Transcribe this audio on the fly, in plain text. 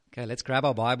Okay, let's grab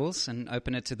our Bibles and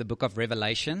open it to the book of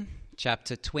Revelation,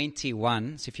 chapter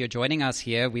 21. So if you're joining us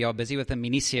here, we are busy with a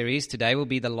mini-series. Today will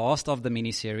be the last of the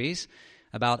mini-series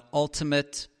about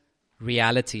ultimate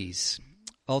realities.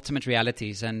 Ultimate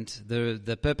realities. And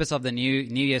the purpose of the New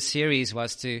Year series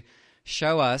was to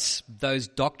show us those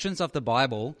doctrines of the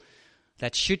Bible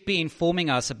that should be informing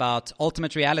us about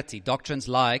ultimate reality. Doctrines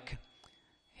like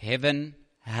heaven,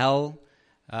 hell,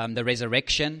 the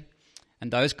resurrection,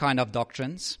 and those kind of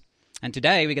doctrines. And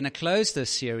today we're going to close this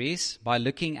series by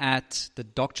looking at the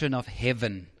doctrine of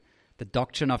heaven. The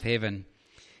doctrine of heaven.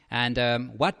 And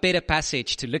what better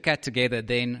passage to look at together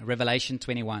than Revelation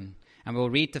 21? And we'll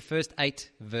read the first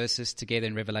 8 verses together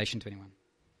in Revelation 21.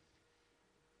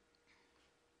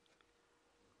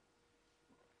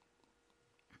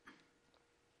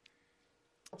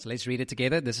 So let's read it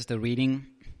together. This is the reading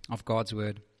of God's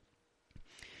word.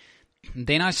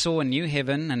 Then I saw a new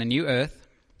heaven and a new earth.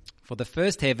 For the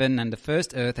first heaven and the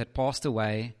first earth had passed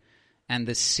away, and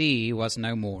the sea was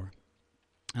no more.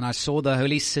 And I saw the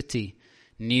holy city,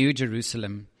 New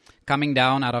Jerusalem, coming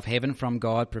down out of heaven from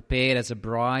God, prepared as a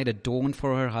bride adorned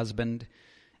for her husband.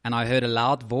 And I heard a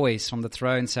loud voice from the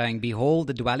throne saying, Behold,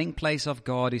 the dwelling place of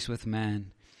God is with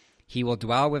man. He will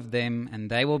dwell with them, and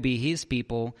they will be his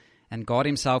people, and God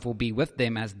himself will be with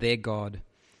them as their God.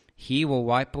 He will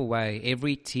wipe away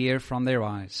every tear from their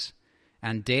eyes.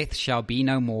 And death shall be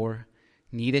no more,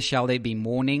 neither shall there be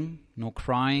mourning, nor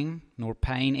crying, nor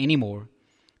pain any more,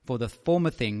 for the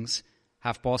former things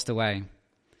have passed away.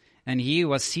 And he who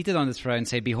was seated on the throne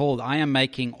said, Behold, I am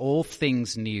making all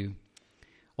things new.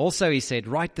 Also he said,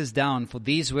 Write this down, for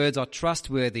these words are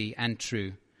trustworthy and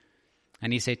true.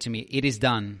 And he said to me, It is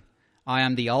done. I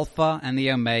am the Alpha and the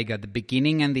Omega, the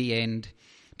beginning and the end.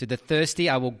 To the thirsty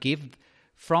I will give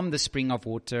from the spring of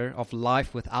water of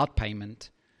life without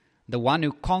payment. The one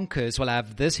who conquers will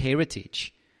have this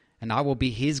heritage, and I will be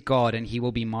his God, and he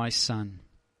will be my son.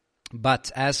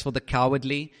 But as for the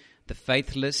cowardly, the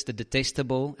faithless, the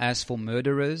detestable, as for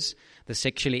murderers, the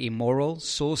sexually immoral,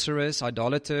 sorcerers,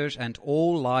 idolaters, and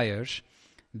all liars,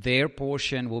 their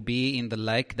portion will be in the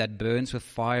lake that burns with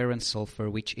fire and sulfur,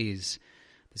 which is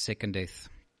the second death.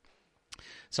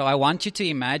 So I want you to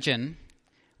imagine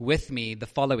with me the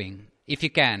following, if you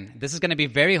can. This is going to be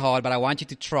very hard, but I want you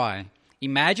to try.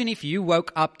 Imagine if you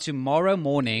woke up tomorrow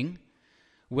morning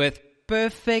with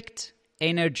perfect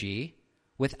energy,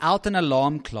 without an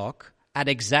alarm clock, at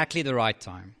exactly the right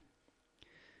time.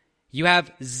 You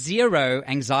have zero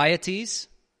anxieties,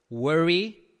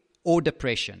 worry, or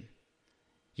depression.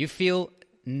 You feel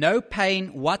no pain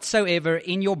whatsoever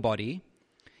in your body.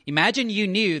 Imagine you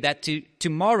knew that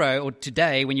tomorrow or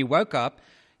today, when you woke up,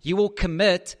 you will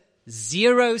commit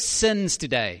 0 sins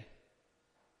today.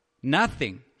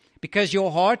 Nothing. Because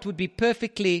your heart would be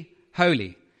perfectly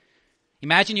holy.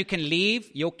 Imagine you can leave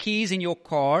your keys in your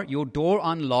car, your door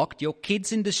unlocked, your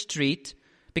kids in the street,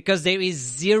 because there is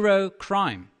zero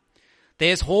crime.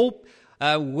 There's whole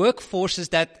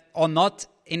workforces that are not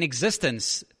in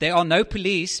existence. There are no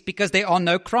police because there are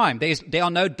no crime. There are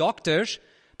no doctors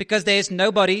because there's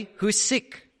nobody who's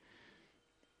sick.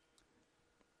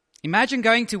 Imagine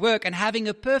going to work and having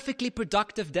a perfectly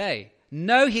productive day.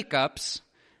 No hiccups.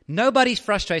 Nobody's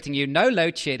frustrating you, no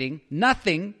load shedding,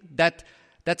 nothing that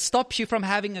stops you from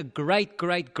having a great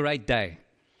day.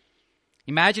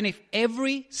 Imagine if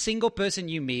every single person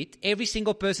you meet, every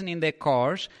single person in their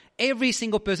cars, every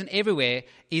single person everywhere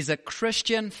is a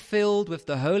Christian filled with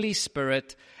the Holy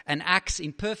Spirit and acts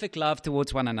in perfect love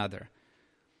towards one another.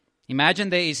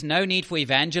 Imagine there is no need for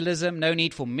evangelism, no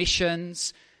need for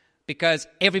missions, because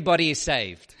everybody is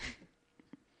saved.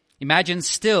 Imagine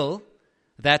still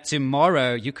that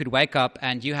tomorrow you could wake up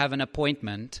and you have an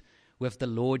appointment with the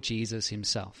Lord Jesus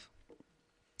himself.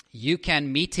 You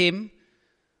can meet him,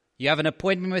 you have an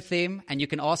appointment with him, and you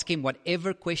can ask him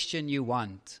whatever question you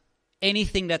want.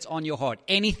 Anything that's on your heart,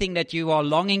 anything that you are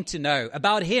longing to know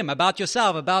about him, about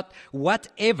yourself, about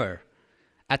whatever,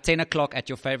 at 10 o'clock at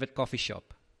your favorite coffee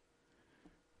shop.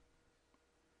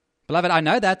 Beloved, I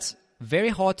know that's very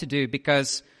hard to do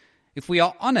because if we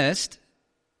are honest,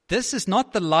 this is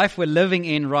not the life we're living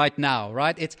in right now,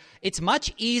 right? It's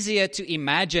much easier to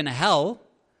imagine hell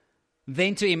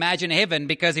than to imagine heaven,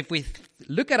 because if we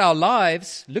look at our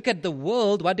lives, look at the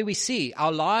world, what do we see?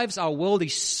 Our lives, our world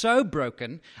is so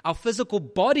broken. Our physical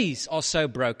bodies are so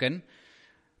broken.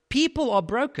 People are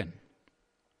broken.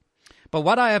 But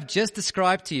what I have just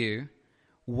described to you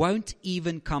won't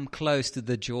even come close to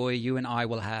the joy you and I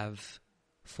will have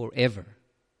forever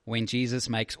when Jesus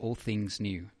makes all things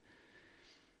new.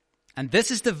 And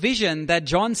this is the vision that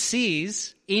John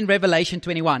sees in Revelation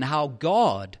 21, how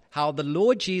the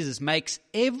Lord Jesus makes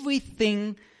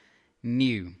everything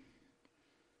new.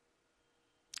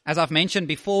 As I've mentioned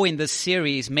before in this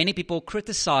series, many people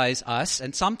criticize us,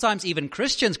 and sometimes even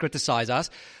Christians criticize us,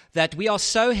 that we are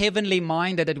so heavenly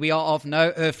minded that we are of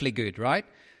no earthly good, right?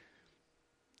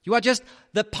 You are just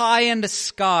the pie in the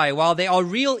sky, while there are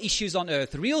real issues on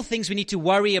earth, real things we need to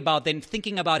worry about than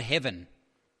thinking about heaven.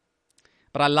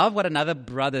 But I love what another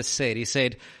brother said. He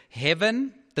said,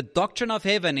 heaven, the doctrine of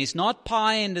heaven is not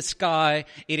pie in the sky,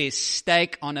 it is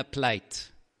steak on a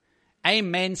plate.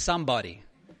 Amen, somebody.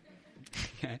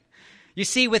 You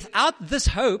see, without this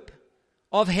hope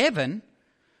of heaven,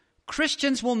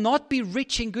 Christians will not be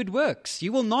rich in good works.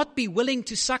 You will not be willing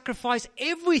to sacrifice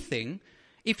everything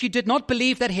if you did not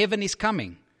believe that heaven is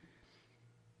coming.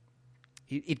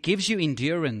 It gives you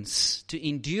endurance to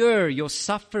endure your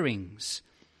sufferings.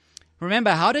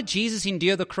 Remember, how did Jesus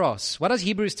endure the cross? What does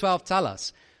Hebrews 12 tell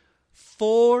us?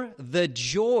 For the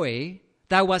joy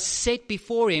that was set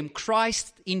before him,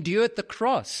 Christ endured the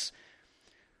cross.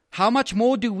 How much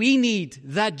more do we need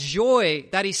that joy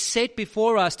that is set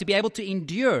before us to be able to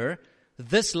endure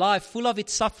this life full of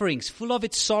its sufferings, full of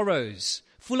its sorrows,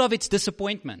 full of its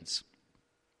disappointments?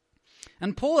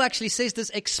 And Paul actually says this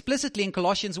explicitly in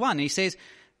Colossians 1. He says,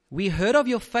 we heard of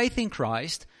your faith in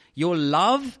Christ, your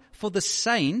love for the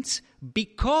saints,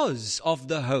 because of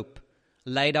the hope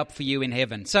laid up for you in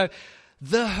heaven. So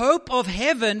the hope of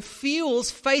heaven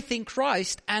fuels faith in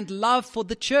Christ and love for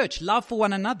the church, love for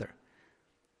one another.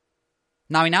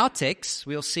 Now in our text,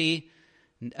 we'll see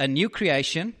a new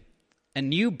creation, a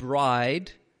new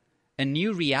bride, a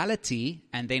new reality,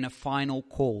 and then a final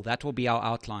call. That will be our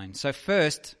outline. So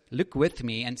first, look with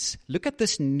me and look at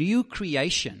this new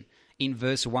creation in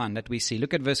verse 1 that we see.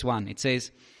 Look at verse 1. It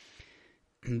says,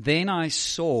 then I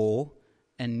saw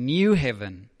a new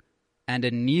heaven and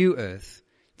a new earth,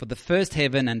 for the first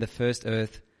heaven and the first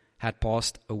earth had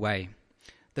passed away.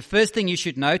 The first thing you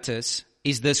should notice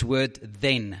is this word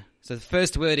then. So the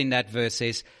first word in that verse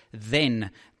is then.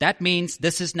 That means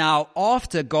this is now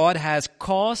after God has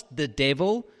cast the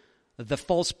devil, the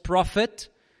false prophet,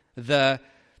 the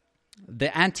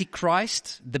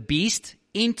Antichrist, the beast,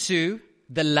 into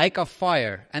the lake of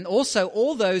fire. And also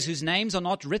all those whose names are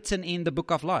not written in the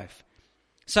book of life.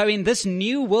 So in this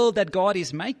new world that God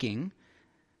is making,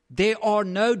 there are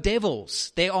no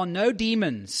devils. There are no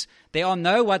demons. There are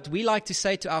no, what we like to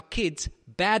say to our kids,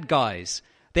 bad guys.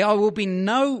 There will be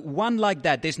no one like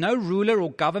that. There's no ruler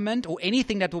or government or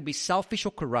anything that will be selfish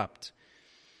or corrupt.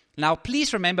 Now,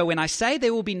 please remember when I say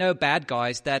there will be no bad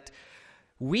guys, that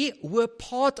we were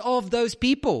part of those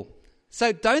people.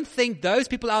 So don't think those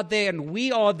people out there and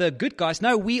we are the good guys.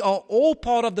 No, we are all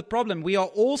part of the problem. We are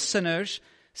all sinners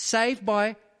saved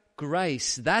by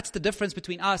grace. That's the difference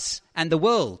between us and the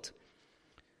world.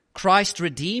 Christ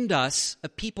redeemed us, a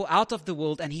people out of the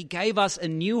world, and he gave us a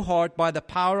new heart by the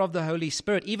power of the Holy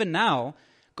Spirit. Even now,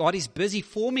 God is busy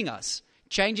forming us,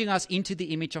 changing us into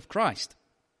the image of Christ.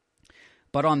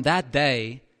 But on that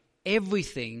day,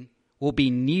 everything will be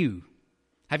new.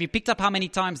 Have you picked up how many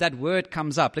times that word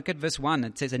comes up? Look at verse 1.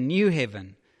 It says a new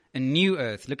heaven, a new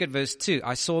earth. Look at verse 2.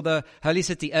 I saw the holy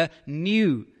city, a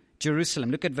new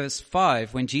Jerusalem. Look at verse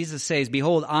 5 when Jesus says,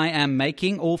 behold, I am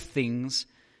making all things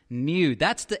new.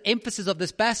 That's the emphasis of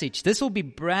this passage. This will be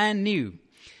brand new.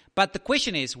 But the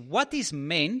question is, what is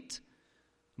meant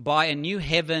by a new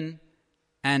heaven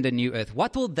and a new earth?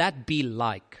 What will that be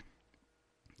like?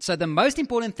 So the most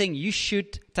important thing you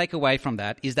should take away from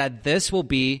that is that this will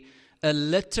be a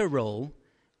literal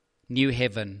new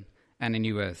heaven and a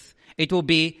new earth. It will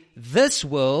be this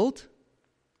world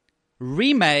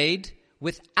remade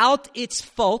without its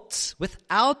faults,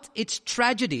 without its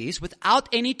tragedies, without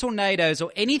any tornadoes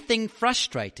or anything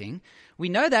frustrating. We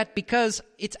know that because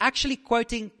it's actually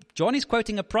John is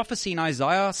quoting a prophecy in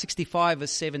Isaiah 65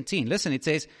 verse 17. Listen, it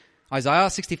says, Isaiah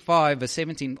 65 verse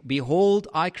 17, behold,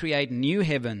 I create new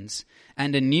heavens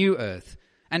and a new earth.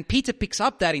 And Peter picks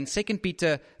up that in 2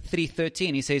 Peter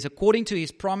 3:13. He says, according to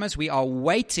his promise, we are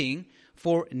waiting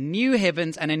for new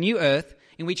heavens and a new earth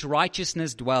in which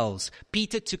righteousness dwells.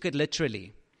 Peter took it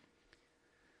literally.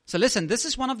 So listen, this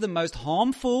is one of the most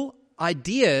harmful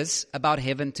ideas about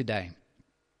heaven today.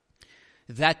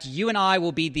 That you and I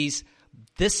will be these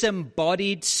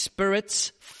disembodied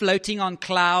spirits floating on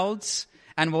clouds,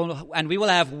 and we will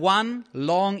have one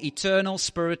long, eternal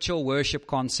spiritual worship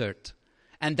concert.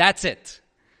 And that's it.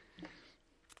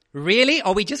 Really?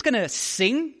 Are we just going to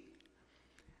sing?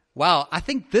 Wow, I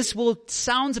think this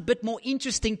sounds a bit more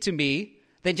interesting to me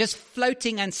than just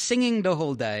floating and singing the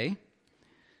whole day.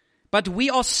 But we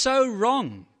are so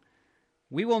wrong.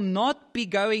 We will not be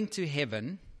going to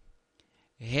heaven.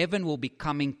 Heaven will be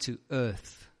coming to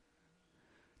earth.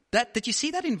 Did you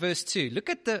see that in verse 2? Look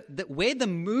at where the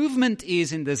movement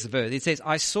is in this verse. It says,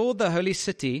 I saw the holy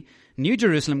city, New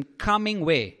Jerusalem, coming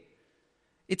where?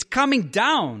 It's coming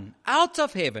down out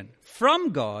of heaven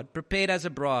from God, prepared as a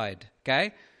bride.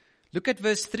 Okay? Look at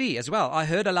verse 3 as well. I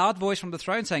heard a loud voice from the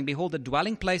throne saying, behold, the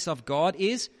dwelling place of God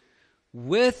is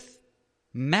with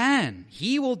man.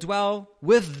 He will dwell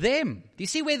with them. Do you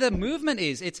see where the movement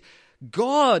is? It's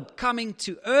God coming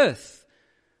to earth.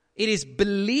 It is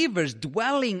believers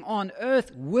dwelling on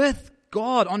earth with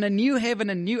God on a new heaven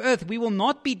and new earth. We will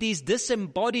not be these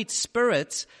disembodied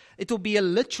spirits. It will be a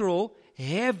literal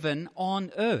heaven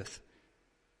on earth.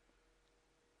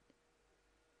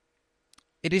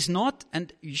 It is not,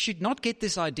 and you should not get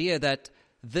this idea that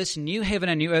this new heaven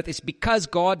and new earth is because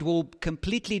God will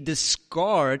completely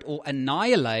discard or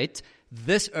annihilate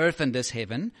this earth and this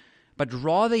heaven, but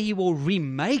rather He will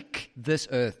remake this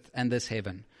earth and this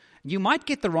heaven. You might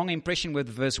get the wrong impression with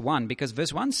verse 1, because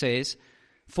verse 1 says,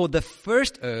 for the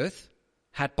first earth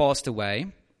had passed away,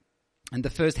 and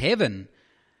the first heaven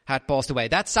had passed away.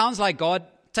 That sounds like God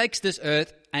takes this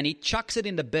earth and He chucks it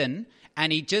in the bin,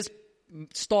 and He just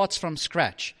starts from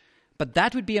scratch. But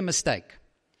that would be a mistake,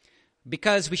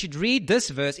 because we should read this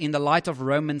verse in the light of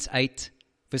Romans 8,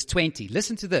 verse 20.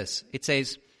 Listen to this. It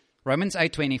says, Romans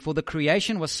 8:20, for the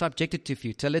creation was subjected to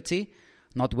futility,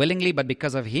 not willingly, but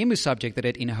because of Him who subjected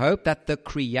it, in hope that the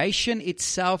creation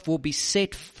itself will be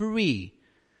set free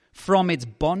from its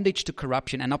bondage to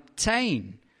corruption and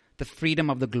obtain the freedom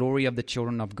of the glory of the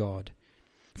children of God.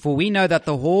 For we know that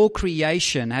the whole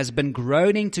creation has been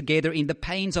groaning together in the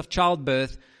pains of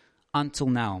childbirth until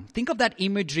now. Think of that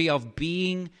imagery of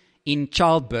being in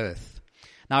childbirth.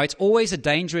 Now, it's always a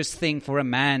dangerous thing for a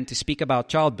man to speak about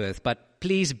childbirth, but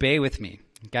please bear with me,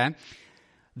 okay?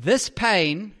 This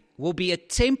pain will be a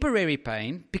temporary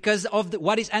pain because of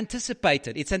what is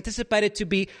anticipated. It's anticipated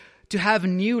to have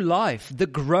new life. The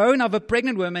groan of a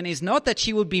pregnant woman is not that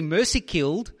she will be mercy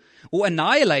killed or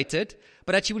annihilated,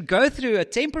 but that she would go through a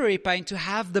temporary pain to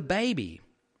have the baby.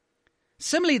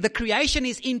 Similarly, the creation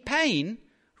is in pain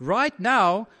right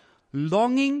now,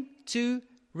 longing to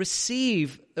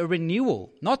receive a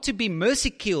renewal, not to be mercy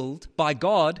killed by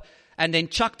God and then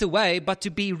chucked away, but to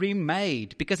be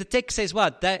remade. Because the text says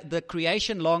what? That the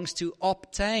creation longs to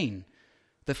obtain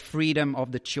the freedom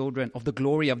of the children, of the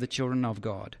glory of the children of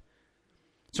God.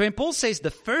 So when Paul says the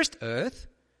first earth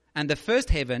and the first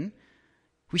heaven,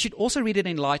 we should also read it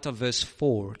in light of verse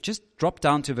 4. Just drop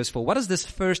down to verse 4. What does this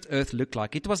first earth look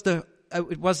like? It was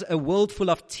a world full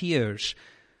of tears.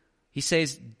 He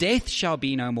says, death shall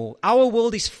be no more. Our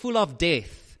world is full of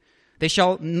death. There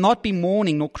shall not be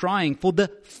mourning nor crying, for the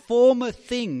former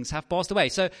things have passed away.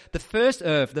 So the first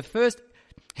earth, the first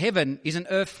heaven is an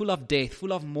earth full of death,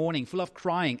 full of mourning, full of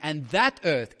crying. And that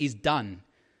earth is done.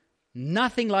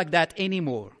 Nothing like that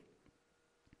anymore.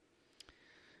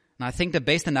 And I think the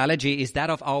best analogy is that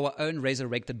of our own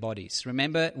resurrected bodies.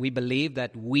 Remember, we believe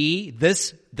that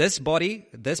this body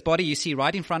you see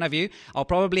right in front of you, I'll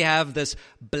probably have this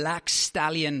black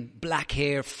stallion, black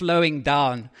hair flowing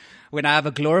down when I have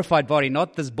a glorified body,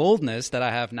 not this baldness that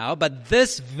I have now, but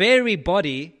this very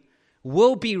body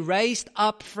will be raised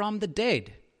up from the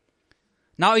dead.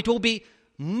 Now it will be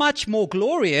much more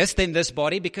glorious than this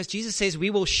body, because Jesus says we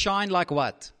will shine like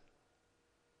what?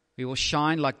 We will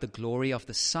shine like the glory of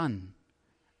the sun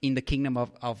in the kingdom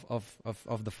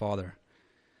of the Father.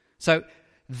 So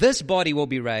this body will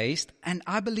be raised, and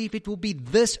I believe it will be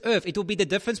this earth. It will be the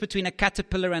difference between a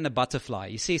caterpillar and a butterfly.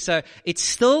 You see, so it's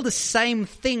still the same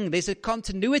thing. There's a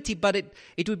continuity, but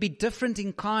it would be different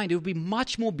in kind. It would be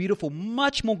much more beautiful,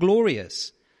 much more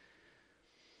glorious.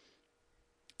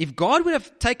 If God would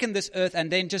have taken this earth and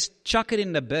then just chuck it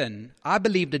in the bin, I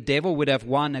believe the devil would have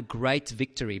won a great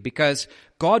victory, because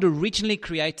God originally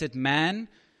created man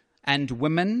and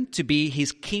women to be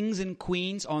His kings and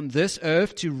queens on this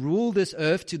earth, to rule this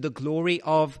earth to the glory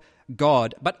of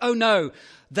God. But oh no,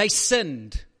 they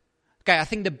sinned. Okay, I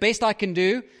think the best I can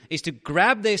do is to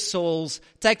grab their souls,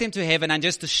 take them to heaven, and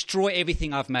just destroy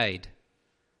everything I've made.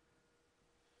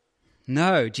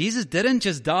 No, Jesus didn't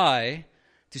just die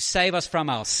to save us from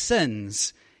our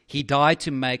sins. He died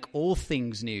to make all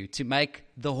things new, to make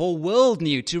the whole world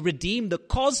new, to redeem the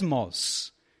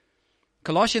cosmos.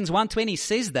 Colossians 1:20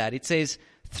 says that. It says,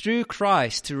 through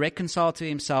Christ to reconcile to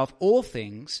Himself all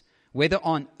things, whether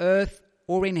on earth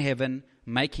or in heaven,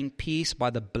 making peace by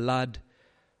the blood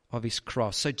of His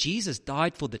cross. So Jesus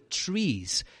died for the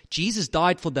trees. Jesus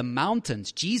died for the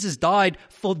mountains. Jesus died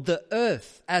for the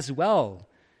earth as well.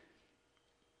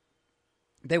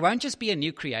 There won't just be a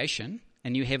new creation, a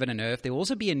new heaven and earth. There will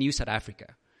also be a new South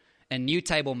Africa, a new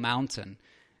Table Mountain,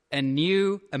 a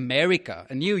new America,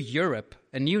 a new Europe,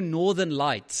 a new Northern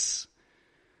Lights,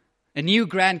 a new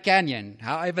Grand Canyon,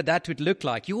 however that would look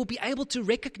like, you will be able to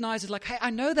recognize it like, hey, I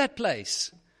know that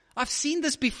place. I've seen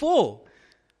this before,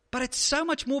 but it's so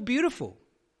much more beautiful.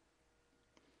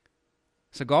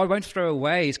 So God won't throw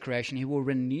away His creation. He will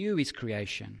renew His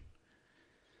creation.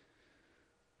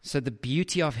 So the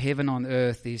beauty of heaven on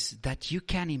earth is that you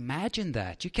can imagine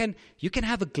that. You can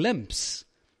have a glimpse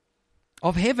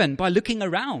of heaven by looking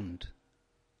around.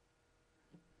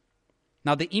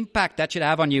 Now, the impact that should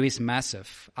have on you is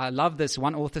massive. I love this.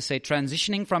 One author said,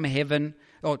 transitioning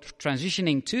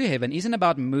to heaven isn't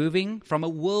about moving from a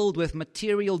world with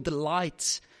material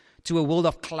delights to a world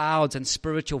of clouds and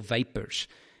spiritual vapors.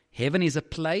 Heaven is a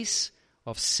place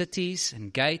of cities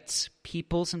and gates,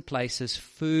 peoples and places,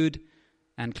 food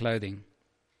and clothing.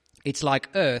 It's like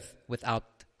earth without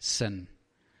sin.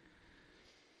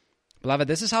 Beloved,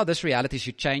 this is how this reality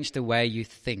should change the way you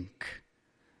think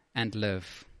and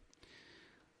live.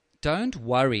 Don't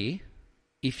worry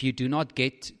if you do not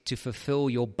get to fulfill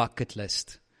your bucket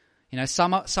list. You know,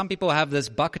 some people have this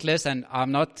bucket list, and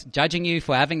I'm not judging you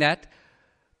for having that,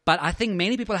 but I think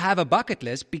many people have a bucket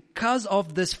list because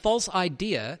of this false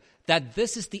idea that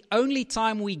this is the only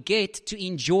time we get to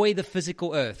enjoy the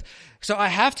physical earth. So I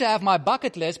have to have my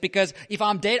bucket list because if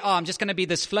I'm dead, I'm just going to be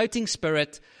this floating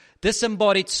spirit,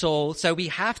 disembodied soul. So we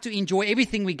have to enjoy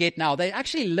everything we get now. They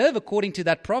actually live according to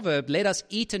that proverb, let us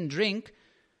eat and drink,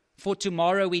 for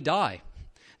tomorrow we die.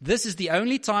 This is the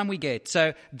only time we get.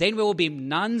 So then we will be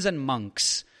nuns and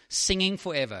monks singing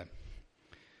forever.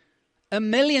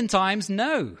 1,000,000 times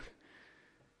no.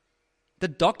 The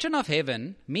doctrine of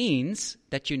heaven means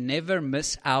that you never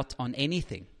miss out on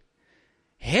anything.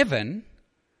 Heaven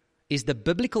is the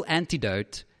biblical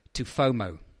antidote to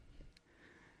FOMO.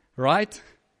 Right?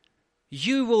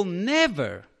 You will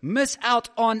never miss out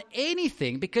on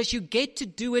anything because you get to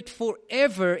do it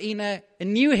forever in a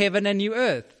new heaven and new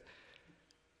earth.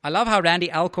 I love how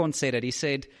Randy Alcorn said it. He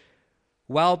said,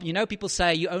 well, you know, people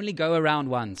say you only go around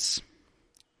once.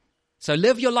 So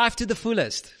live your life to the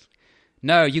fullest.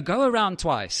 No, you go around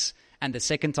twice, and the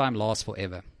second time lasts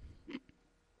forever.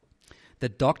 The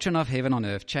doctrine of heaven on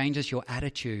earth changes your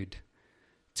attitude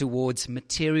towards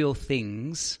material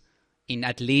things in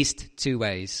at least two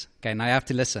ways. Okay, now you have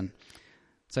to listen.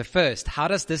 So first, how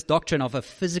does this doctrine of a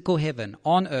physical heaven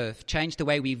on earth change the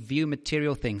way we view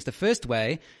material things? The first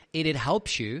way, it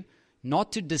helps you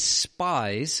not to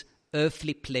despise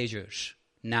earthly pleasures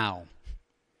now,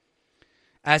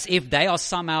 as if they are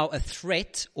somehow a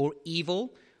threat or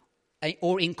evil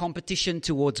or in competition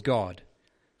towards God.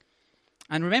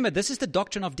 And remember, this is the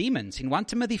doctrine of demons. In 1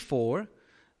 Timothy 4,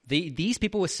 these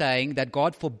people were saying that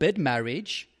God forbid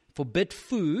marriage, forbid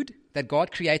food that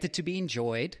God created to be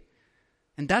enjoyed.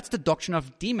 And that's the doctrine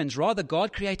of demons. Rather,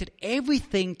 God created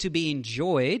everything to be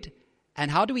enjoyed. And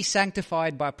how do we sanctify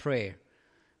it? By prayer.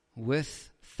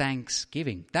 With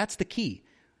thanksgiving. That's the key.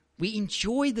 We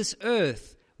enjoy this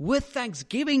earth with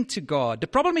thanksgiving to God. The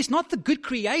problem is not the good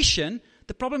creation.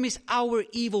 The problem is our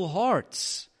evil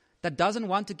hearts that doesn't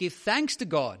want to give thanks to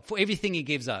God for everything He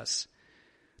gives us.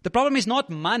 The problem is not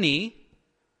money.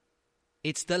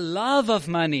 It's the love of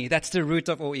money that's the root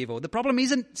of all evil. The problem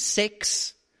isn't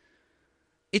sex.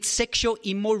 It's sexual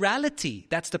immorality.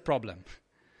 That's the problem.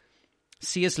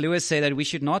 C.S. Lewis said that we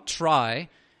should not try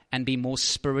and be more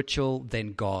spiritual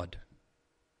than God.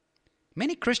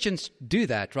 Many Christians do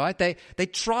that, right? They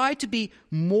try to be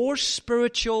more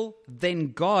spiritual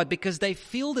than God because they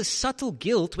feel the subtle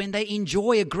guilt when they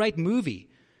enjoy a great movie,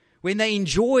 when they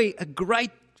enjoy a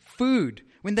great food,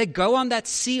 when they go on that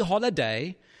sea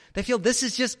holiday. They feel this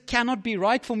is just cannot be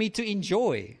right for me to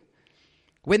enjoy.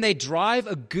 When they drive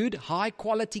a good,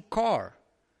 high-quality car,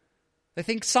 they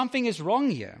think something is wrong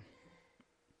here.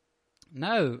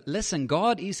 No, listen,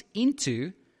 God is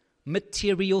into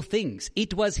material things.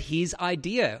 It was His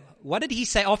idea. What did He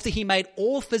say after He made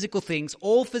all physical things,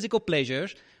 all physical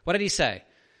pleasures? What did He say?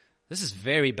 This is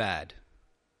very bad.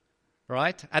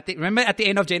 Right? Remember at the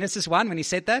end of Genesis 1 when He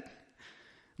said that?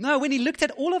 No, when He looked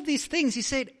at all of these things, He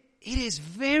said, it is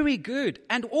very good.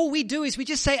 And all we do is we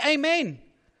just say amen.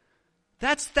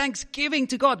 That's thanksgiving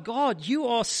to God. God, you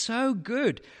are so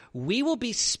good. We will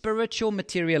be spiritual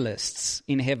materialists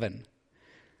in heaven.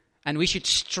 And we should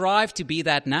strive to be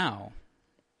that now.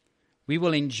 We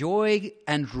will enjoy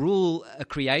and rule a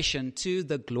creation to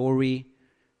the glory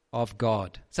of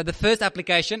God. So the first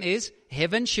application is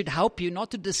heaven should help you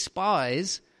not to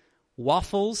despise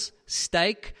waffles,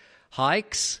 steak,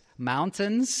 hikes,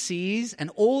 mountains, seas,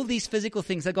 and all these physical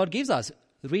things that God gives us.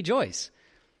 Rejoice.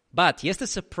 But here's the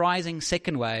surprising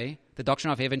second way the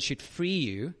doctrine of heaven should free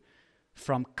you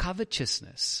from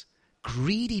covetousness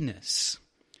greediness,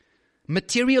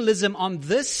 materialism on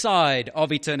this side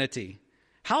of eternity.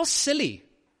 How silly.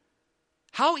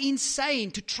 How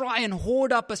insane to try and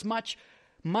hoard up as much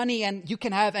money and you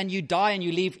can have, and you die and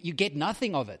you leave, you get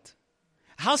nothing of it.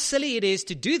 How silly it is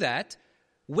to do that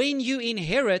when you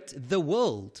inherit the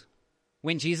world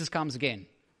when Jesus comes again.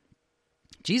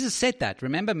 Jesus said that.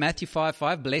 Remember Matthew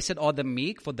 5:5, blessed are the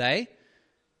meek, for they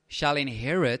shall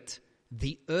inherit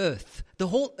the earth. The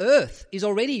whole earth is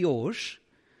already yours.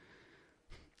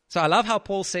 So I love how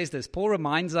Paul says this. Paul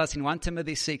reminds us in 1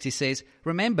 Timothy 6, he says,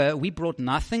 remember, we brought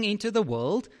nothing into the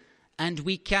world, and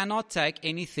we cannot take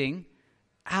anything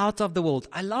out of the world.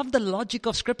 I love the logic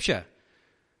of Scripture.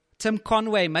 Tim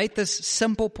Conway made this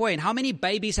simple point. How many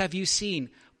babies have you seen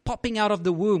popping out of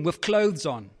the womb with clothes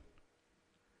on?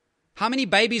 How many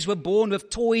babies were born with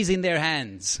toys in their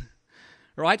hands?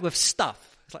 Right? With stuff.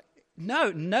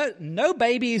 No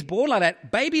baby is born like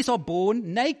that. Babies are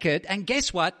born naked, and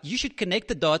guess what? You should connect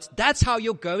the dots. That's how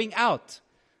you're going out.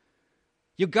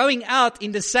 You're going out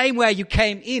in the same way you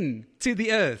came in to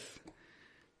the earth.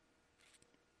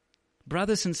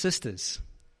 Brothers and sisters,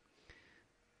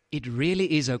 it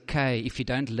really is okay if you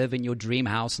don't live in your dream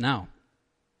house now.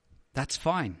 That's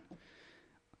fine.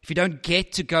 If you don't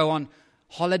get to go on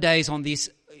holidays on these,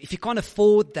 if you can't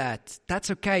afford that, that's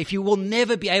okay. If you will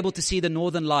never be able to see the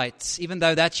northern lights, even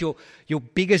though that's your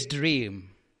biggest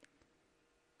dream.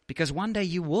 Because one day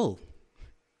you will.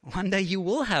 One day you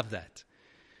will have that.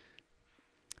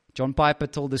 John Piper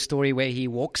told the story where he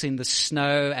walks in the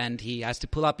snow and he has to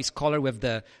pull up his collar with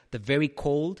the very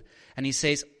cold. And he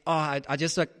says, I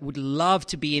just would love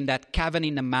to be in that cabin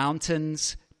in the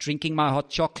mountains, drinking my hot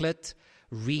chocolate,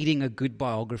 reading a good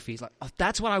biography. He's like,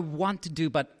 that's what I want to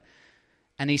do,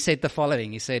 And he said the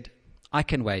following. He said, I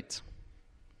can wait.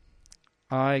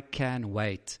 I can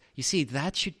wait. You see,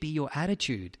 that should be your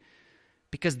attitude,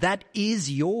 because that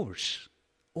is yours.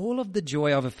 All of the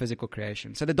joy of a physical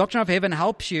creation. So the doctrine of heaven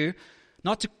helps you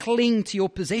not to cling to your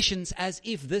possessions as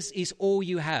if this is all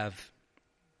you have.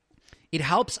 It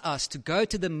helps us to go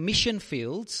to the mission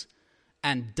fields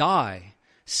and die,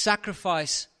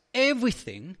 sacrifice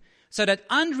everything, so that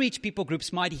unreached people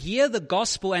groups might hear the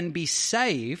gospel and be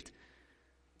saved.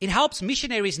 It helps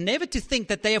missionaries never to think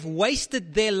that they have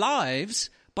wasted their lives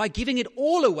by giving it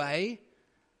all away,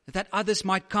 that others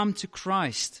might come to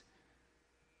Christ.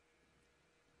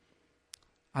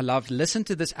 Listen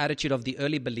to this attitude of the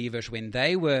early believers when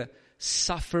they were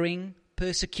suffering,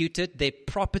 persecuted, their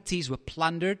properties were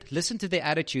plundered. Listen to their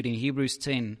attitude in Hebrews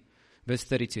 10, verse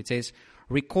 32. It says,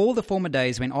 recall the former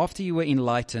days when after you were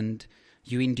enlightened,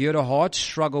 you endured a hard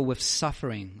struggle with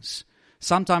sufferings,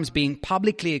 sometimes being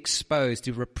publicly exposed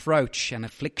to reproach and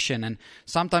affliction, and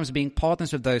sometimes being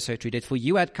partners with those who are treated. For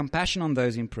you had compassion on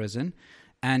those in prison,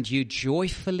 and you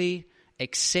joyfully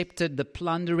accepted the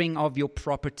plundering of your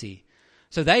property.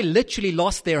 So they literally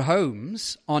lost their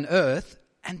homes on earth,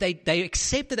 and they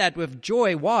accepted that with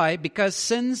joy. Why? Because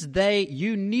since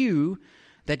you knew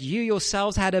that you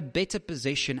yourselves had a better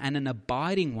possession and an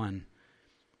abiding one,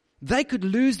 they could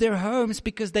lose their homes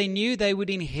because they knew they would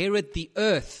inherit the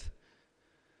earth.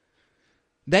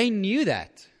 They knew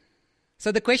that.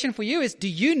 So the question for you is, do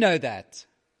you know that?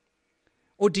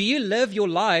 Or do you live your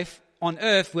life on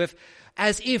earth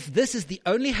as if this is the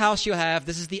only house you'll have,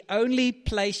 this is the only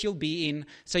place you'll be in,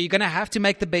 so you're going to have to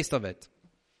make the best of it?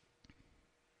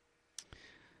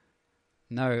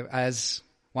 No, as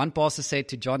one pastor said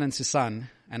to John and Susan,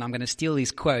 and I'm going to steal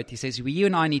his quote, he says, you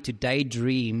and I need to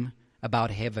daydream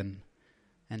about heaven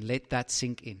and let that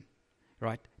sink in,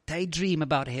 right? Daydream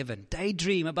about heaven.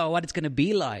 Daydream about what it's going to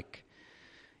be like.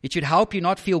 It should help you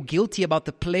not feel guilty about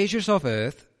the pleasures of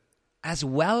earth, as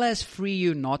well as free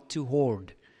you not to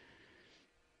hoard.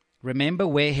 Remember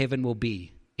where heaven will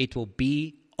be. It will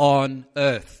be on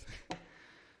earth.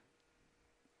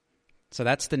 So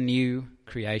that's the new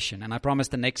creation. And I promise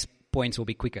the next points will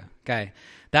be quicker. Okay.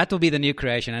 That will be the new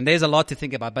creation. And there's a lot to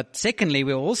think about. But secondly,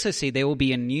 we'll also see there will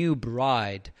be a new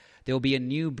bride. There will be a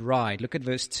new bride. Look at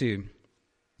verse 2.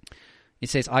 It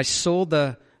says, I saw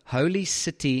the holy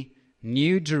city,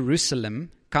 New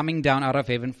Jerusalem, coming down out of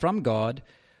heaven from God,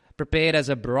 prepared as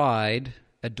a bride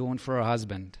adorned for her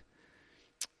husband.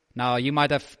 Now,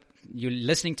 you're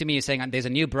listening to me, you're saying there's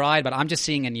a new bride, but I'm just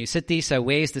seeing a new city, so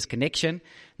where's this connection?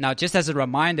 Now, just as a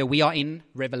reminder, we are in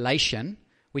Revelation,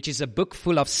 which is a book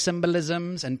full of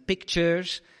symbolisms and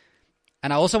pictures.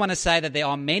 And I also want to say that there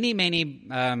are many, many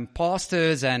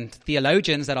pastors and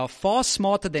theologians that are far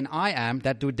smarter than I am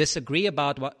that do disagree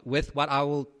with what I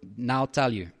will now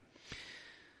tell you.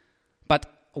 But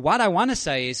what I want to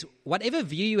say is, whatever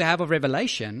view you have of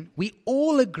Revelation, we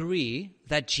all agree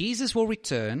that Jesus will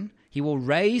return. He will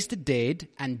raise the dead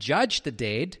and judge the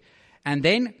dead. And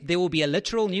then there will be a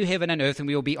literal new heaven and earth, and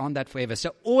we will be on that forever.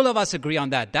 So all of us agree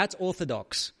on that. That's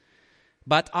orthodox.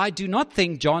 But I do not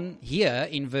think John here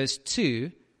in verse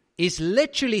 2 is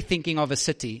literally thinking of a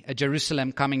city, a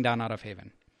Jerusalem coming down out of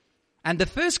heaven. And the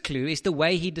first clue is the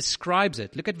way he describes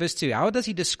it. Look at verse 2. How does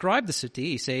he describe the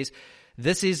city? He says,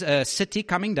 this is a city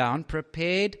coming down,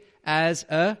 prepared as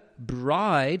a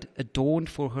bride adorned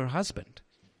for her husband.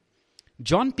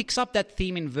 John picks up that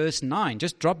theme in verse 9.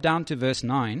 Just drop down to verse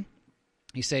 9.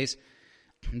 He says,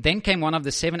 then came one of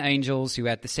the 7 angels who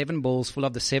had the 7 bowls full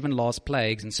of the 7 last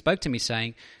plagues and spoke to me,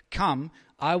 saying, come,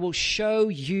 I will show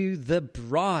you the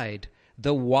bride,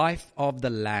 the wife of the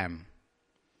Lamb.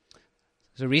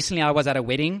 So recently I was at a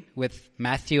wedding with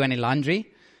Matthew and Elandri.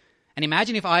 And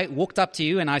imagine if I walked up to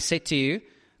you and I said to you,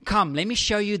 come, let me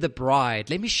show you the bride.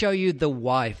 Let me show you the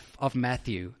wife of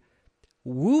Matthew.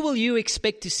 Who will you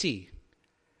expect to see?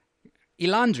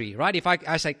 Elandri, right? If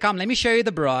I say, come, let me show you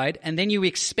the bride, and then you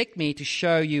expect me to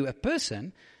show you a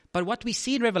person. But what we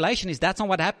see in Revelation is that's not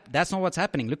what's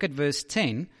happening. Look at verse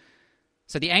 10.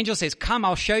 So the angel says, come,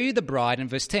 I'll show you the bride. In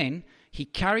verse 10, he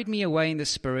carried me away in the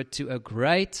spirit to a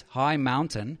great high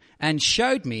mountain and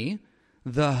showed me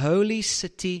the holy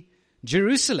city,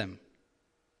 Jerusalem.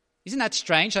 Isn't that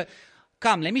strange? So,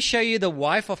 come, let me show you the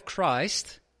wife of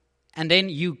Christ. And then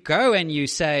you go and you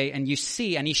say, and you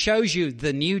see, and he shows you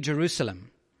the new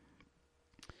Jerusalem.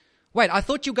 Wait, I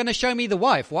thought you were going to show me the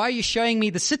wife. Why are you showing me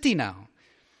the city now?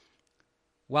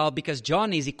 Well, because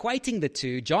John is equating the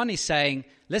two. John is saying,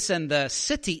 listen, the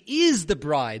city is the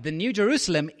bride. The new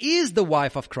Jerusalem is the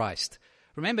wife of Christ.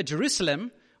 Remember,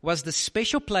 Jerusalem was the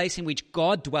special place in which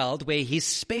God dwelled, where his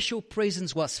special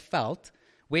presence was felt,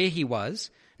 where he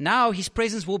was. Now his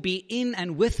presence will be in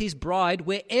and with his bride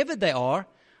wherever they are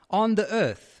on the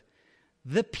earth.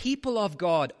 The people of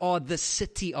God are the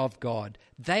city of God.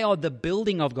 They are the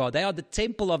building of God. They are the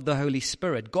temple of the Holy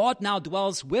Spirit. God now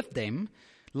dwells with them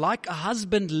like a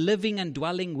husband living and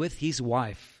dwelling with his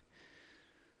wife.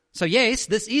 So yes,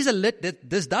 this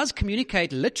does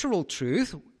communicate literal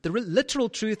truth. The literal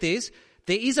truth is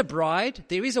there is a bride,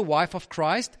 there is a wife of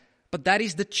Christ, but that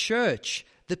is the church.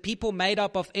 The people made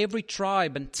up of every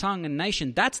tribe and tongue and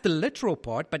nation. That's the literal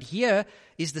part, but here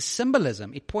is the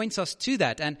symbolism. It points us to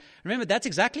that. And remember, that's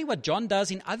exactly what John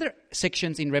does in other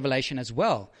sections in Revelation as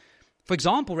well. For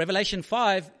example, Revelation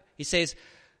 5, he says,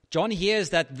 John hears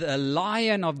that the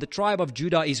Lion of the tribe of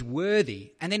Judah is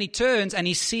worthy. And then he turns and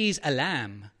he sees a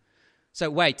lamb. So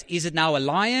wait, is it now a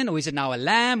lion or is it now a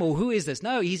lamb or who is this?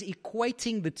 No, he's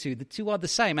equating the two. The two are the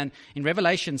same. And in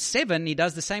Revelation 7, he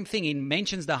does the same thing. He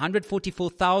mentions the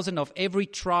 144,000 of every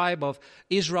tribe of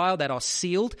Israel that are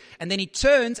sealed. And then he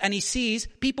turns and he sees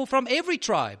people from every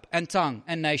tribe and tongue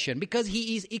and nation because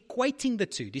he is equating the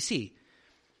two. Do you see?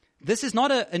 This is not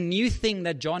a new thing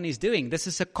that John is doing. This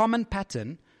is a common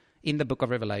pattern in the book of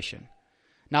Revelation.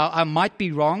 Now, I might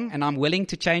be wrong and I'm willing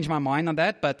to change my mind on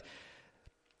that, but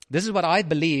this is what I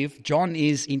believe John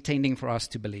is intending for us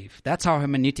to believe. That's our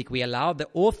hermeneutic. We allow the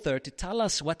author to tell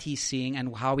us what he's seeing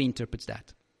and how he interprets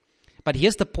that. But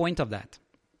here's the point of that.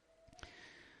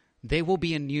 There will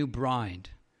be a new bride,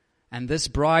 and this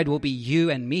bride will be you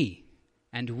and me,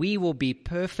 and we will be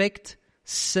perfect,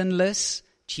 sinless.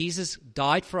 Jesus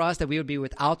died for us that we would be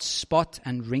without spot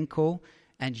and wrinkle,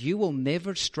 and you will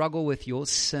never struggle with your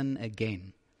sin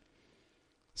again.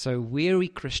 So, weary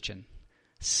Christian,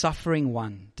 suffering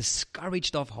one,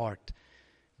 discouraged of heart,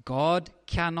 God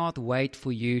cannot wait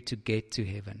for you to get to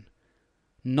heaven.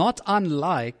 Not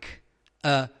unlike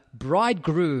a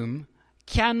bridegroom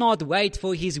cannot wait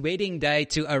for his wedding day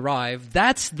to arrive.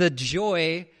 That's the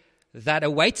joy that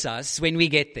awaits us when we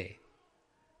get there.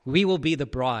 We will be the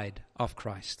bride of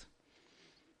Christ.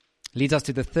 Leads us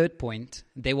to the third point.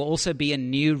 There will also be a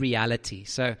new reality.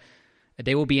 So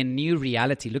there will be a new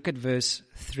reality. Look at verse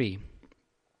 3.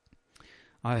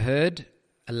 I heard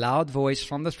a loud voice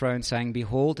from the throne saying,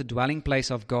 behold, the dwelling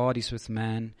place of God is with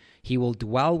man. He will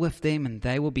dwell with them, and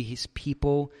they will be his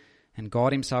people, and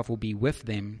God himself will be with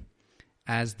them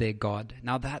as their God.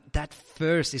 Now that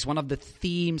verse is one of the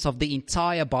themes of the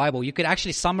entire Bible. You could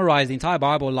actually summarize the entire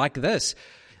Bible like this.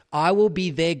 I will be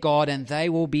their God, and they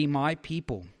will be my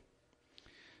people.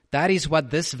 That is what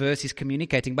this verse is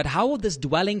communicating. But how will this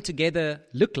dwelling together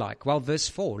look like? Well, verse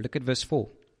 4. Look at verse 4.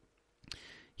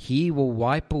 He will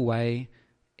wipe away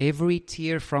every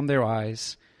tear from their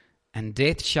eyes, and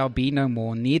death shall be no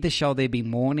more. Neither shall there be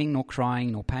mourning, nor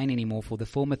crying, nor pain anymore, for the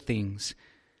former things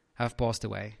have passed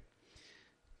away.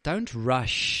 Don't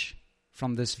rush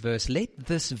from this verse. Let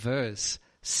this verse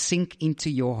sink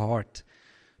into your heart.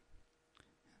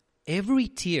 Every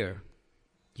tear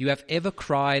you have ever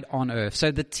cried on earth. So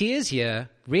the tears here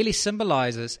really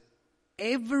symbolizes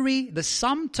the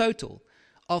sum total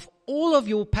of all of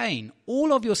your pain,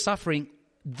 all of your suffering,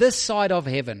 this side of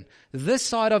heaven, this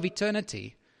side of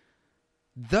eternity.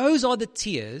 Those are the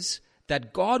tears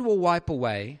that God will wipe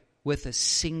away with a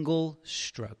single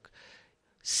stroke.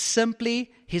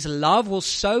 Simply, His love will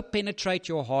so penetrate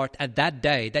your heart at that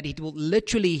day that it will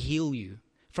literally heal you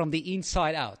from the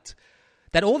inside out.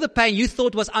 That all the pain you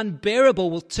thought was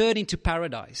unbearable will turn into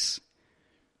paradise.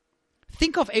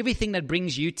 Think of everything that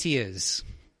brings you tears.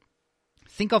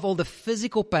 Think of all the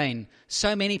physical pain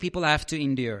so many people have to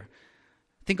endure.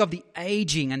 Think of the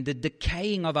aging and the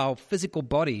decaying of our physical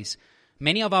bodies.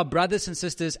 Many of our brothers and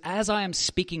sisters, as I am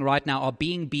speaking right now, are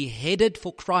being beheaded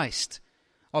for Christ,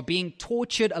 are being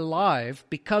tortured alive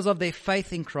because of their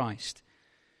faith in Christ.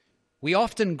 We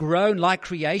often groan like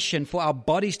creation for our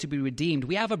bodies to be redeemed.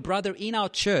 We have a brother in our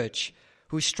church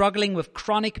who's struggling with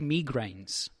chronic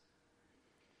migraines.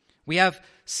 We have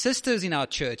sisters in our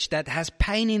church that has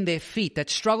pain in their feet,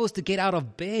 that struggles to get out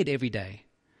of bed every day.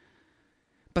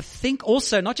 But think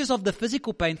also, not just of the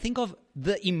physical pain, think of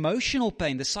the emotional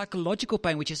pain, the psychological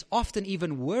pain, which is often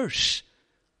even worse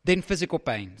than physical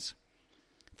pains.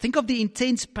 Think of the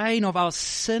intense pain of our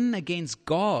sin against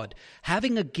God,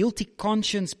 having a guilty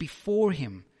conscience before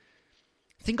Him.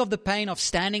 Think of the pain of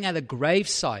standing at a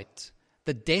gravesite,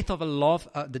 the death of a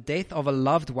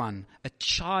loved one, a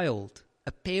child,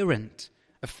 a parent,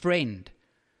 a friend.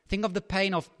 Think of the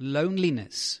pain of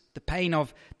loneliness, the pain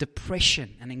of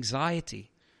depression and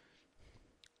anxiety.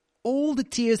 All the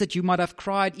tears that you might have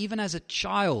cried even as a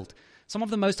child. Some of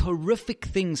the most horrific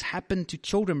things happen to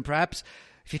children. Perhaps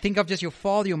if you think of just your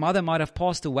father, your mother might have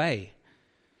passed away.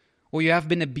 Or you have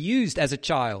been abused as a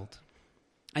child.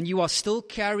 And you are still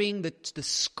carrying the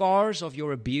scars of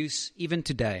your abuse even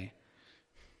today.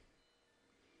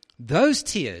 Those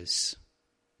tears,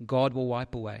 God will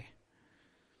wipe away.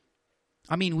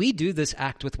 I mean, we do this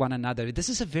act with one another. This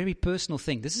is a very personal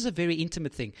thing. This is a very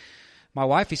intimate thing. My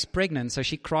wife is pregnant, so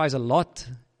she cries a lot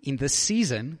in this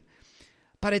season.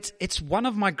 But it's one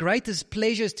of my greatest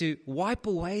pleasures to wipe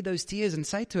away those tears and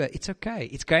say to her, it's okay.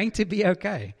 It's going to be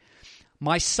okay.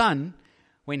 My son,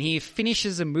 when he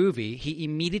finishes a movie, he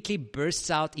immediately bursts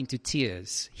out into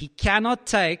tears. He cannot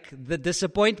take the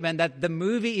disappointment that the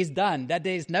movie is done, that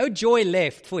there is no joy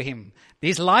left for him.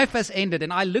 His life has ended.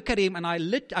 And I look at him and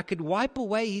I could wipe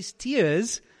away his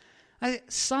tears. I say,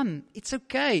 son, it's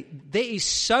okay. There is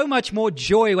so much more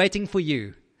joy waiting for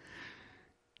you.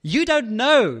 You don't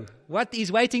know what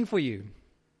is waiting for you.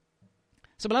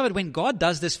 So, beloved, when God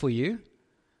does this for you,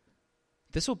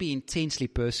 this will be intensely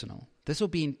personal. This will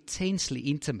be intensely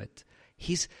intimate.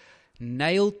 His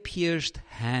nail-pierced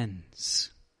hands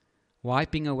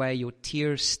wiping away your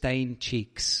tear-stained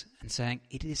cheeks and saying,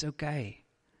 it is okay.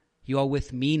 You are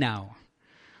with me now.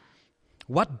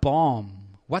 What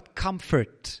balm, what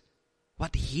comfort,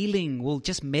 what healing will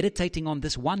just meditating on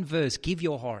this one verse give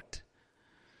your heart.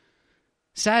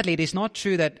 Sadly, is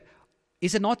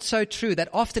it not so true that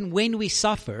often when we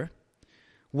suffer,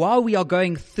 while we are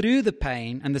going through the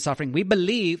pain and the suffering, we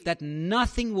believe that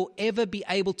nothing will ever be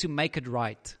able to make it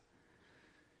right.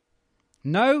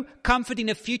 No comfort in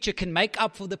the future can make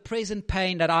up for the present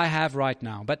pain that I have right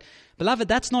now. But, beloved,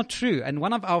 that's not true. And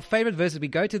one of our favorite verses, we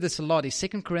go to this a lot, is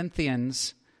 2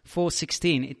 Corinthians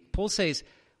 4:16. Paul says,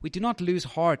 we do not lose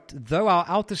heart. Though our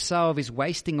outer self is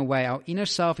wasting away, our inner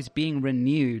self is being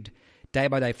renewed day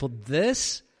by day. For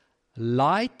this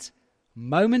light,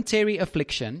 momentary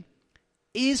affliction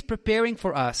is preparing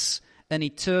for us an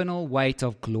eternal weight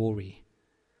of glory.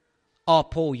 Oh,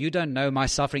 Paul, you don't know my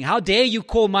suffering. How dare you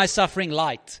call my suffering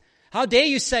light? How dare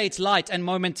you say it's light and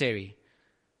momentary?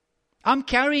 I'm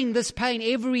carrying this pain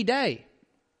every day.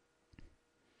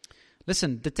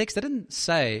 Listen, the text didn't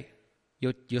say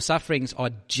your sufferings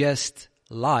are just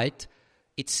light.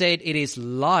 It said it is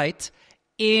light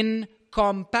in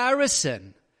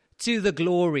comparison to the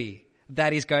glory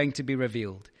that is going to be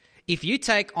revealed. If you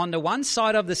take on the one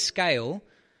side of the scale,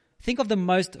 think of the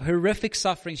most horrific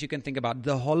sufferings you can think about.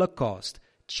 The Holocaust,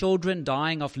 children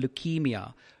dying of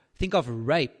leukemia. Think of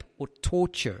rape or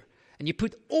torture. And you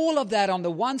put all of that on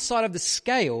the one side of the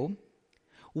scale,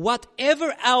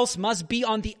 whatever else must be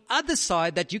on the other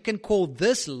side that you can call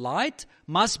this light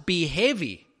must be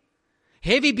heavy.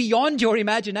 Heavy beyond your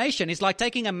imagination. It's like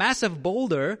taking a massive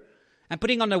boulder and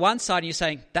putting on the one side and you're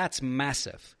saying, that's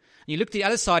massive. And you look to the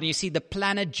other side and you see the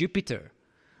planet Jupiter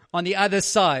on the other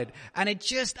side. And it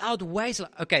just outweighs.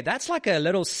 Okay, that's like a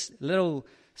little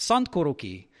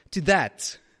sandkorreltjie to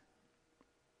that.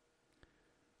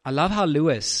 I love how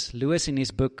Lewis in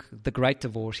his book, The Great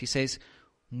Divorce, he says,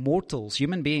 mortals,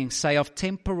 human beings, say of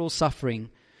temporal suffering,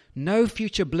 no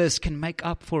future bliss can make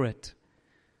up for it.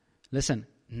 Listen,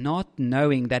 not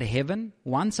knowing that heaven,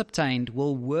 once obtained,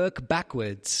 will work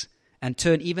backwards and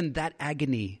turn even that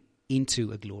agony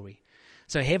into a glory.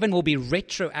 So heaven will be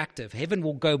retroactive. Heaven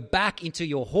will go back into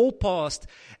your whole past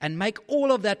and make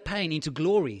all of that pain into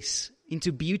glories,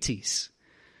 into beauties.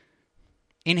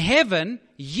 In heaven,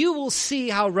 you will see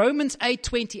how Romans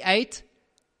 8:28,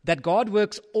 that God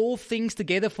works all things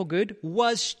together for good,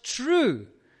 was true.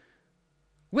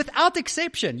 Without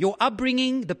exception. Your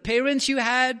upbringing, the parents you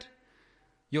had,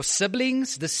 your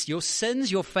siblings, your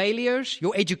sins, your failures,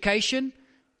 your education,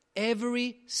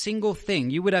 every single thing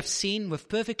you would have seen with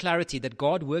perfect clarity that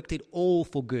God worked it all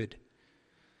for good.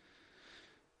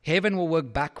 Heaven will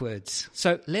work backwards.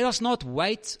 So let us not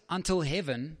wait until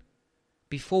heaven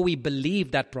before we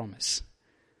believe that promise.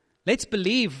 Let's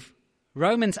believe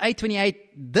Romans 8:28,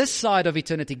 this side of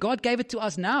eternity. God gave it to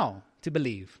us now to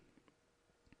believe.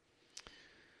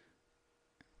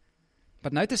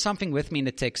 But notice something with me in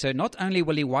the text. So not only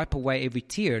will he wipe away every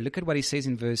tear, look at what he says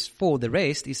in verse 4. The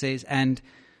rest, he says, and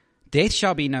death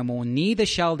shall be no more, neither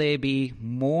shall there be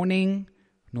mourning,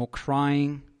 nor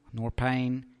crying, nor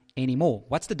pain anymore.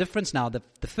 What's the difference now? The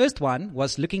first one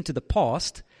was looking to the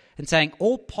past and saying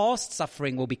all past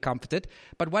suffering will be comforted.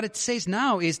 But what it says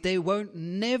now is there won't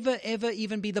never, ever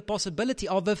even be the possibility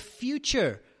of a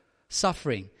future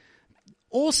suffering.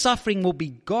 All suffering will be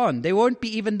gone. There won't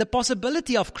be even the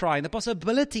possibility of crying, the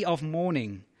possibility of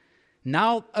mourning.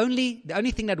 Now, the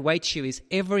only thing that waits you is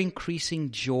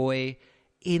ever-increasing joy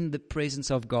in the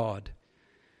presence of God.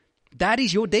 That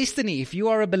is your destiny if you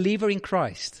are a believer in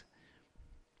Christ.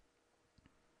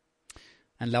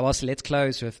 And let's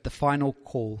close with the final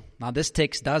call. Now, this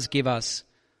text does give us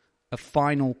a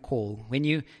final call. When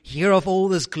you hear of all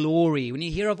this glory, when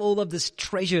you hear of all of these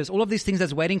treasures, all of these things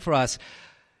that's waiting for us,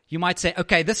 you might say,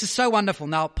 okay, this is so wonderful.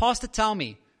 Now, Pastor, tell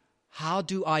me, how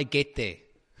do I get there?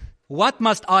 What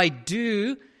must I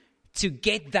do to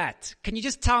get that? Can you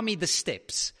just tell me the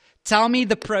steps? Tell me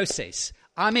the process.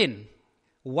 I'm in.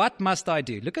 What must I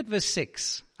do? Look at verse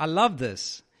 6. I love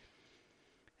this.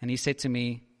 And he said to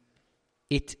me,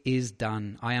 it is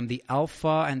done. I am the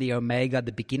Alpha and the Omega,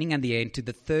 the beginning and the end. To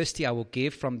the thirsty I will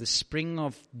give from the spring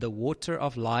of the water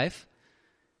of life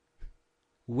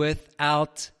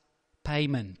without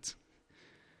payment.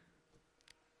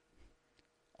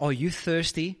 Are you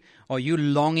thirsty? Are you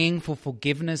longing for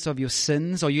forgiveness of your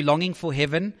sins? Are you longing for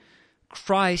heaven?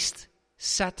 Christ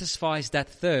satisfies that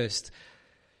thirst.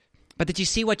 But did you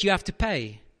see what you have to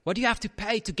pay? What do you have to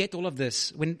pay to get all of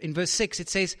this? When in verse 6 it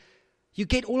says, you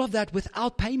get all of that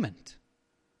without payment.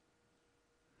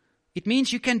 It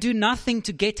means you can do nothing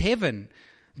to get heaven.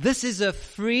 This is a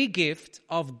free gift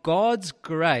of God's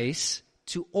grace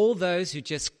to all those who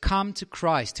just come to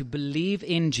Christ, to believe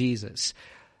in Jesus.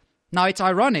 Now, it's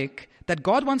ironic that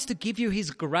God wants to give you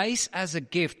His grace as a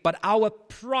gift, but our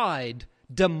pride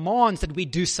demands that we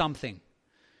do something.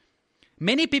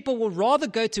 Many people will rather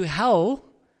go to hell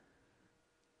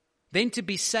than to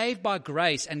be saved by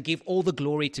grace and give all the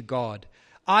glory to God.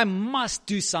 I must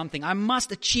do something. I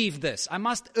must achieve this. I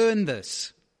must earn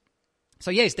this.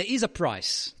 So yes, there is a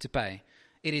price to pay.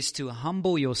 It is to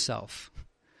humble yourself.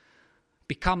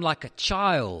 Become like a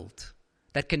child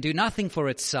that can do nothing for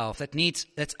itself,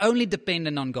 that's only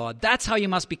dependent on God. That's how you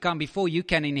must become before you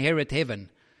can inherit heaven.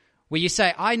 Where you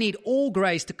say, I need all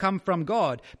grace to come from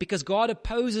God, because God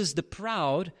opposes the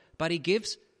proud, but He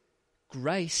gives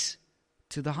grace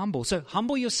to the humble. So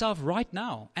humble yourself right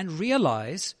now and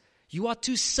realize you are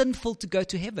too sinful to go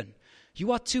to heaven.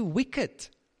 You are too wicked.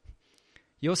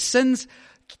 Your sins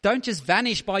don't just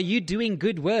vanish by you doing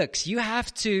good works. You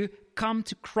have to come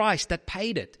to Christ that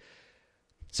paid it.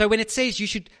 So when it says you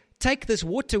should take this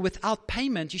water without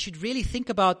payment, you should really think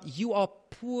about you are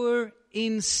poor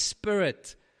in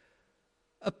spirit.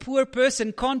 A poor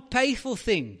person can't pay for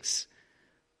things.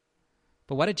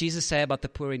 But what did Jesus say about the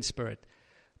poor in spirit?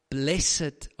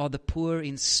 Blessed are the poor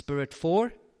in spirit,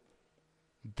 for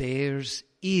theirs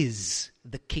is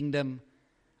the kingdom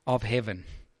of heaven.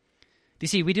 You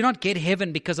see, we do not get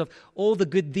heaven because of all the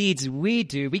good deeds we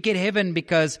do. We get heaven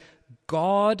because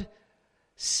God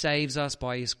saves us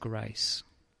by His grace.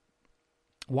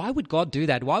 Why would God do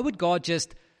that? Why would God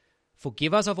just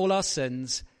forgive us of all our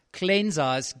sins, cleanse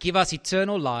us, give us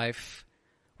eternal life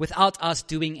without us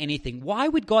doing anything? Why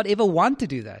would God ever want to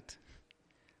do that?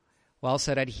 Well,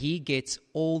 so that He gets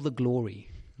all the glory.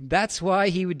 That's why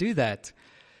He would do that.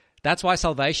 That's why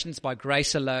salvation is by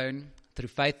grace alone, through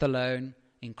faith alone,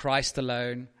 in Christ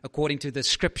alone, according to the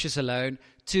Scriptures alone,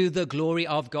 to the glory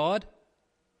of God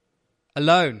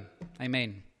alone.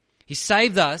 Amen. He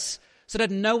saved us so that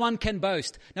no one can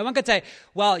boast. No one can say,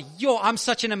 well, I'm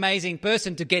such an amazing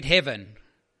person to get heaven.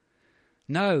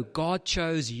 No, God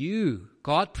chose you.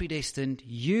 God predestined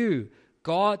you.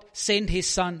 God sent his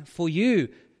Son for you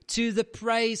to the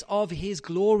praise of his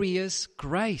glorious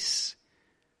grace.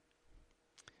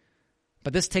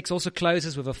 But this text also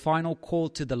closes with a final call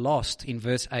to the lost in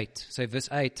verse 8. So verse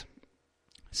 8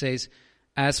 says,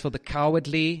 as for the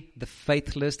cowardly, the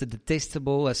faithless, the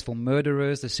detestable, as for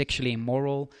murderers, the sexually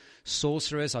immoral,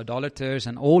 sorcerers, idolaters,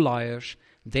 and all liars,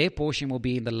 their portion will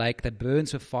be in the lake that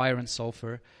burns with fire and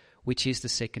sulfur, which is the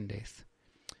second death.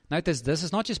 Notice this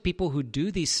is not just people who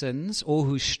do these sins or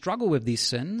who struggle with these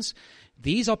sins.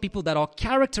 These are people that are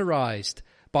characterized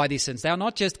by these sins. They are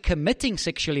not just committing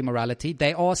sexual immorality,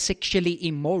 they are sexually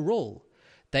immoral.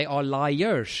 They are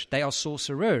liars, they are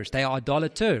sorcerers, they are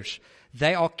idolaters.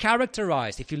 They are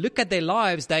characterized. If you look at their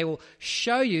lives, they will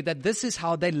show you that this is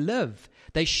how they live.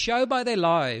 They show by their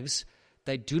lives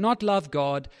they do not love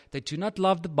God, they do not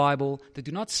love the Bible, they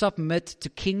do not submit to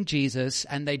King Jesus,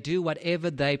 and they do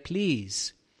whatever they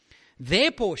please.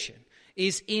 Their portion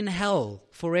is in hell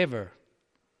forever.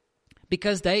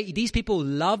 Because these people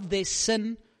love their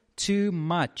sin too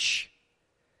much.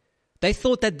 They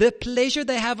thought that the pleasure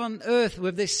they have on earth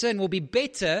with their sin will be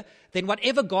better than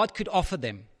whatever God could offer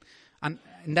them. And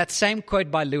in that same quote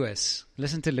by Lewis,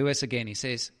 listen to Lewis again, he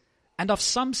says, and of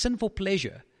some sinful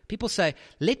pleasure, people say,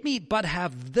 let me but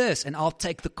have this and I'll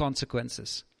take the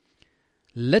consequences.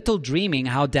 Little dreaming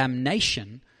how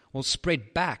damnation will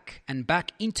spread back and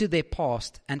back into their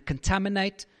past and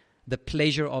contaminate the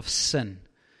pleasure of sin.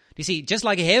 You see, just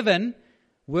like heaven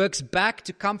works back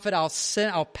to comfort our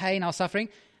sin, our pain, our suffering,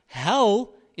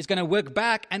 hell is going to work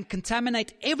back and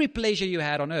contaminate every pleasure you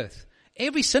had on earth.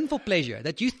 Every sinful pleasure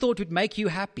that you thought would make you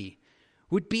happy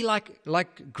would be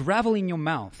like gravel in your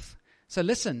mouth. So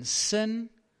listen, sin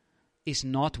is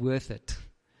not worth it.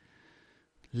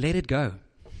 Let it go.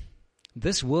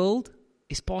 This world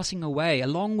is passing away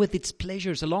along with its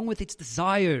pleasures, along with its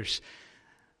desires.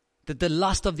 The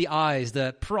lust of the eyes,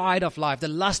 the pride of life, the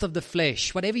lust of the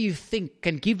flesh, whatever you think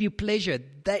can give you pleasure,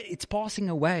 it's passing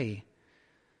away.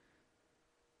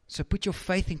 So put your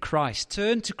faith in Christ.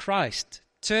 Turn to Christ.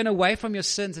 Turn away from your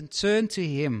sins and turn to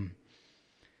Him.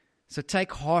 So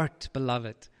take heart,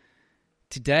 beloved.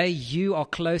 Today you are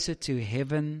closer to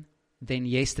heaven than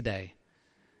yesterday.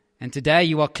 And today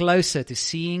you are closer to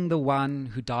seeing the one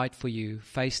who died for you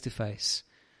face to face.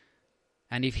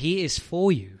 And if He is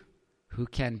for you, who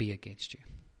can be against you?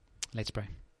 Let's pray.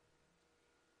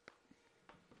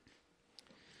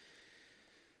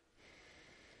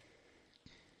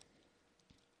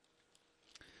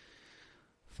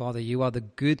 Father, you are the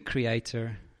good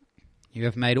creator. You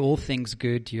have made all things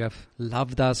good. You have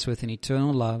loved us with an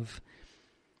eternal love.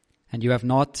 And you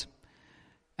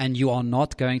are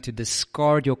not going to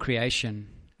discard your creation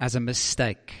as a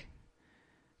mistake.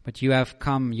 But you have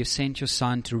come, you sent your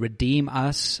Son to redeem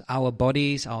us, our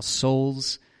bodies, our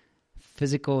souls,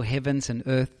 physical heavens and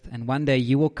earth. And one day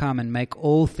you will come and make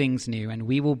all things new, and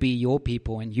we will be your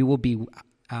people, and you will be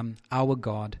our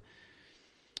God.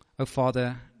 Oh,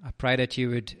 Father, I pray that you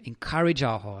would encourage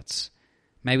our hearts.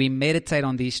 May we meditate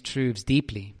on these truths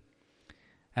deeply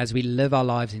as we live our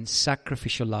lives in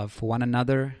sacrificial love for one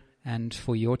another and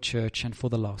for your church and for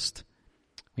the lost.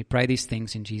 We pray these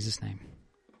things in Jesus' name.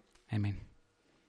 Amen.